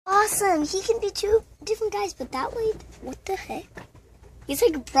awesome. He can be two different guys, but that way, what the heck? He's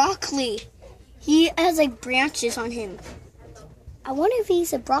like broccoli. He has like branches on him. I wonder if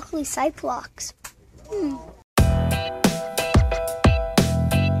he's a broccoli cyclops. Hey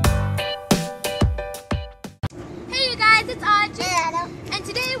you guys, it's Audrey. And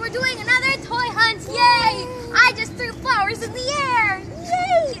today we're doing another toy hunt. Yay! I just threw flowers in the air.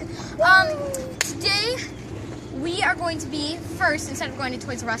 Yay! Today we are going to be first, instead of going to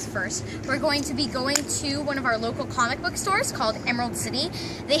Toys R Us first, we're going to be going to one of our local comic book stores called Emerald City.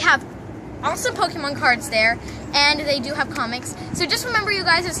 They have awesome Pokemon cards there, and they do have comics. So just remember, you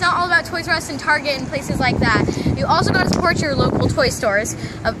guys, it's not all about Toys R Us and Target and places like that. You also got to support your local toy stores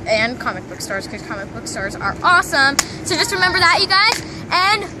and comic book stores, because comic book stores are awesome. So just remember that, you guys,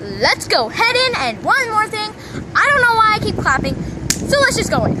 and let's go head in. And one more thing, I don't know why I keep clapping, so let's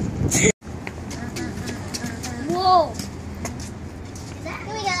just go in. Whoa. Here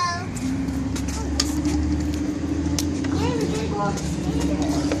we go. Yeah, we gotta go upstairs.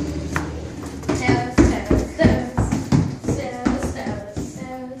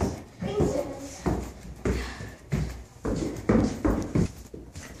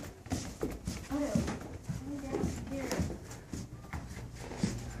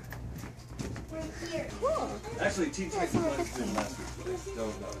 Actually, Teen Titans Go last week.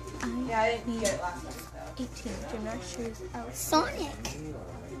 Yeah, I didn't get it last week though. 18 gymnastics out. Sonic.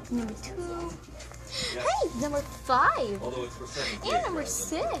 Number 2. Hey, number 5. Although it's for 17. And number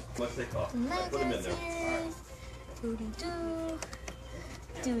 6. Let's take off. Put them in there. Doody doo.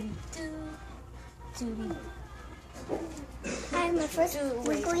 Doody doo. Doody. I'm the first.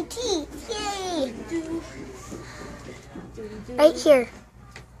 We're going tea. Yay! Right here.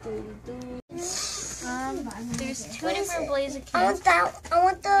 There's 2 different Blaziken. I want that. I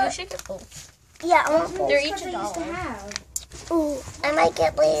want the. You should get both. Yeah, I want both. They're each $1. Ooh, I might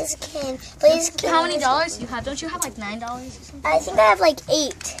get Blaziken. Blaziken. How many dollars do you have? Don't you have like $9 or something? I think I have like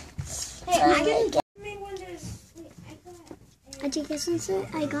 8. Hey, I didn't get. I think guess what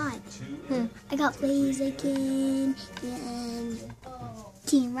I got. I got Blaziken and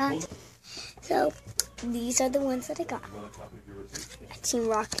Team Rocket. So these are the ones that I got. Team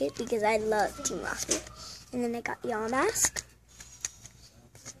Rocket, because I love Team Rocket. And then I got Yamask,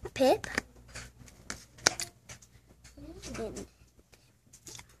 Pip, and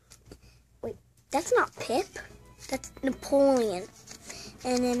wait, that's not Pip, that's Napoleon.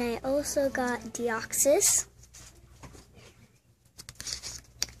 And then I also got Deoxys,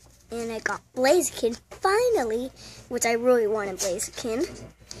 and I got Blaziken, finally, which I really wanted Blaziken.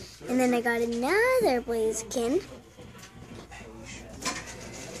 And then I got another Blaziken.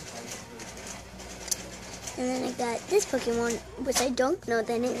 And then I got this Pokemon, which I don't know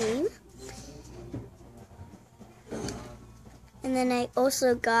the name. And then I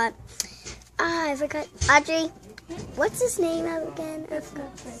also got, I forgot, Audrey, what's his name again? I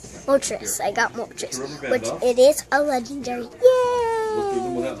forgot. Moltres. I got Moltres, which it is a legendary. Yay!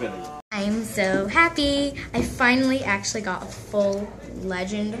 I'm so happy. I finally actually got a full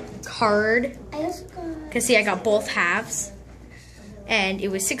legend card. I also got. Because see, I got both halves. And it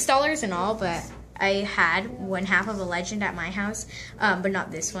was $6 in all, but I had one half of a legend at my house, but not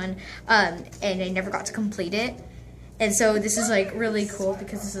this one. And I never got to complete it. And so this is like really cool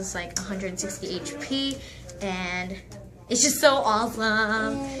because this is like 160 HP and it's just so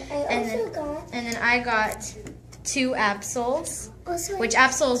awesome. And then I got 2 Absols, which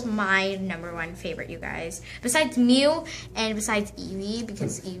Absol is my #1 favorite, you guys. Besides Mew and besides Eevee,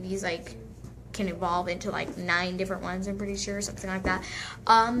 because Eevee's like can evolve into like 9 different ones, I'm pretty sure, something like that.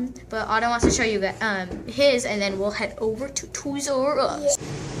 But Otto wants to show you his, and then we'll head over to Toys R Us.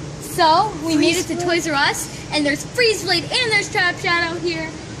 So we made it to Toys R Us, and there's Freeze Blade and there's Trap Shadow here.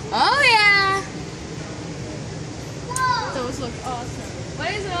 Oh yeah! Whoa! Those look awesome.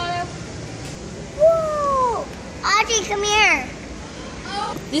 What is it, Otto? Whoa! Audrey, come here.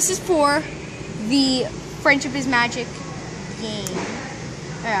 This is for the Friendship is Magic game.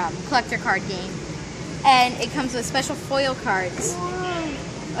 Collector card game, and it comes with special foil cards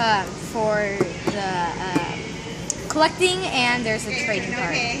for the collecting, and there's a trading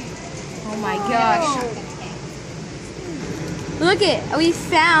card. Oh my gosh! Look it, we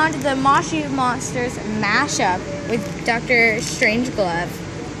found the Moshi Monsters mashup with Dr. Strangeglove.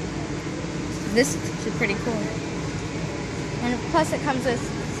 This is pretty cool, and plus it comes with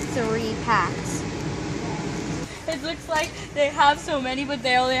 3 packs. It looks like they have so many, but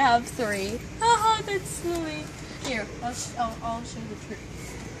they only have 3. Haha, that's silly. Here, I'll show the trick.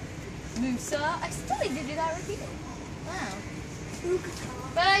 Musa, I still need to do that repeat. Wow.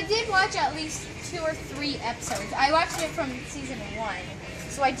 But I did watch at least 2 or 3 episodes. I watched it from season 1.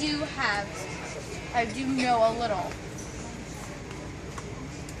 So I do know a little.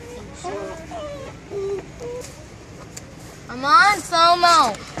 Come on,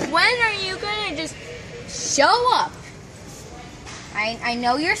 Slow-Mo. When are you gonna just show up? I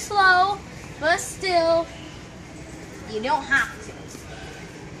know you're slow, but still, you don't have to.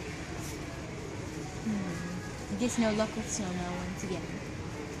 Just no luck with Slow-Mo once again.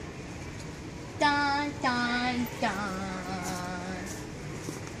 Dun, dun, dun.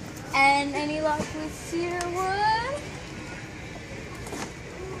 And any luck with Cedarwood?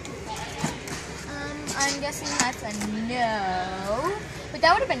 I'm guessing that's a no. But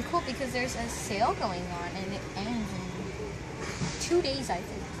that would have been cool because there's a sale going on and it ends in 2 days, I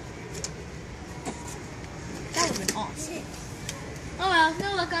think. That would have been awesome. Oh well,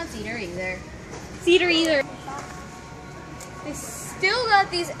 no luck on Cedar either. They still got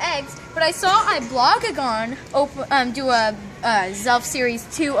these eggs, but I saw iBloggagon do a Zelf Series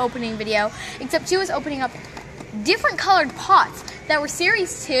 2 opening video, except she was opening up different colored pots that were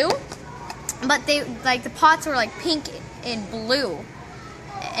Series 2, but they the pots were like pink and blue.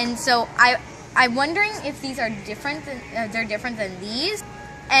 And so I'm wondering if these are different they're different than these.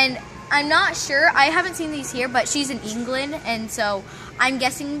 And I'm not sure. I haven't seen these here, but she's in England, and so I'm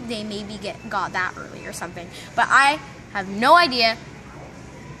guessing they maybe got that early or something. But I have no idea.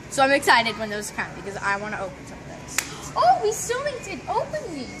 So I'm excited when those come because I want to open some of those. Oh, we still need to open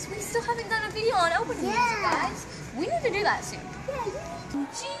these. We still haven't done a video on opening these, you guys. We need to do that soon.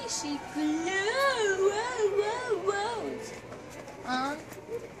 Gee, she glows.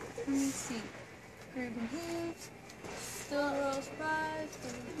 Let me see. Urban Hoops. Still Rose Prize.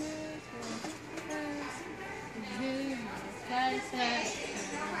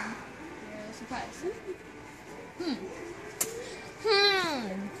 Surprise.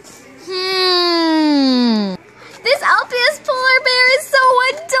 This LPS polar bear is so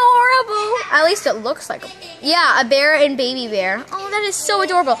adorable. At least it looks like a bear and baby bear. Oh, that is so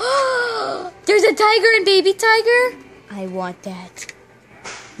adorable. There's a tiger and baby tiger. I want that.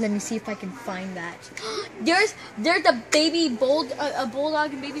 Let me see if I can find that. There's a baby a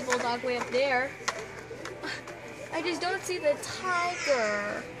bulldog and baby bulldog way up there. I just don't see the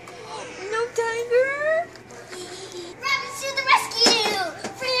tiger. No tiger. Rabbits to the rescue!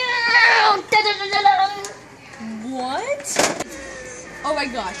 What? Oh my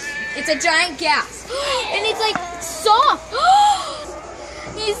gosh. It's a giant gas. And it's like soft.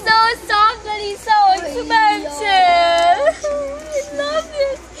 He's so soft and he's so expensive. I love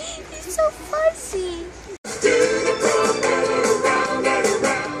it. He's so fuzzy.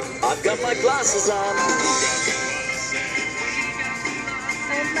 I've got my glasses on.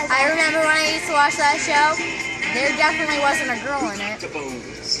 I remember when I used to watch that show. There definitely wasn't a girl in it.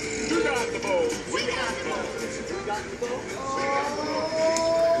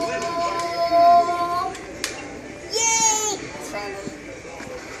 Yay!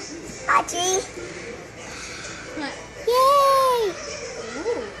 Audrey. What? Yay!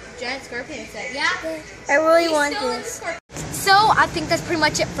 Ooh, giant scorpion set. Yeah. I really want this. So I think that's pretty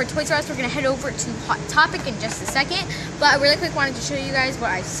much it for Toys R Us. We're gonna head over to Hot Topic in just a second. But I really quick wanted to show you guys what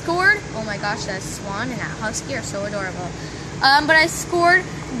I scored. Oh my gosh, that swan and that husky are so adorable. But I scored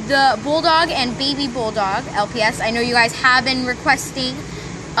the Bulldog and Baby Bulldog LPS. I know you guys have been requesting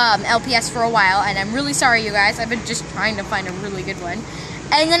LPS for a while, and I'm really sorry, you guys. I've been just trying to find a really good one.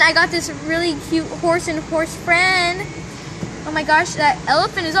 And then I got this really cute horse and horse friend. Oh my gosh, that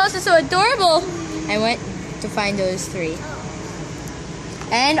elephant is also so adorable. I went to find those three.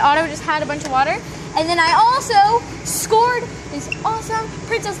 And Otto just had a bunch of water. And then I also scored this awesome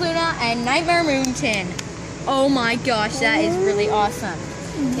Princess Luna and Nightmare Moon tin. Oh my gosh, that is really awesome.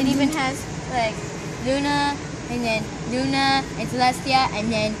 It even has like Luna and Celestia and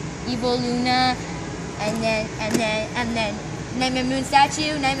then Evil Luna and then Nightmare Moon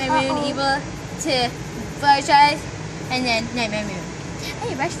statue, Nightmare Moon Evil to Fluttershy, and then Nightmare Moon.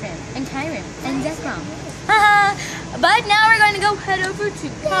 Hey, Rush Friend and Kyron and Death Mom. Haha. But now we're going to go head over to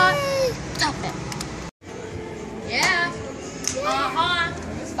Hot Topic. Yeah.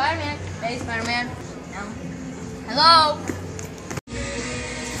 Spider-Man. Hey, Spider-Man. No. Hello.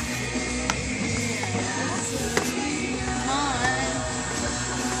 Come on.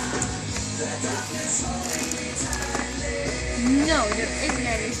 No, there isn't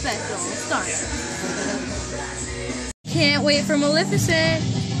any special star. Can't wait for Maleficent.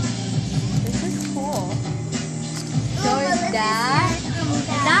 This is cool. So is that.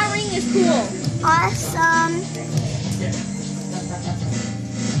 That ring is cool. Awesome.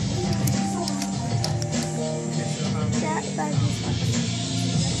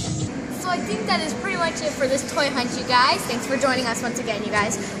 so I think that is pretty much it for this toy hunt, you guys. Thanks for joining us once again, you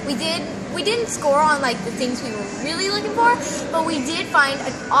guys. We didn't score on like the things we were really looking for, but we did find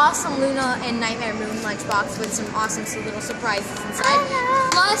an awesome Luna and Nightmare Moon lunchbox with some awesome little surprises inside.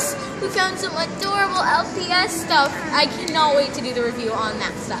 Plus, we found some adorable LPS stuff. I cannot wait to do the review on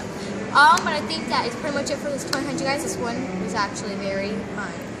that stuff. But I think that is pretty much it for this toy hunt, you guys. This one was actually very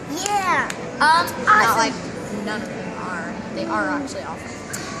fun. Yeah. Awesome. Not like none of them are. They are actually awesome.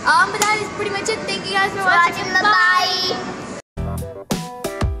 But that is pretty much it. Thank you guys for watching. Bye.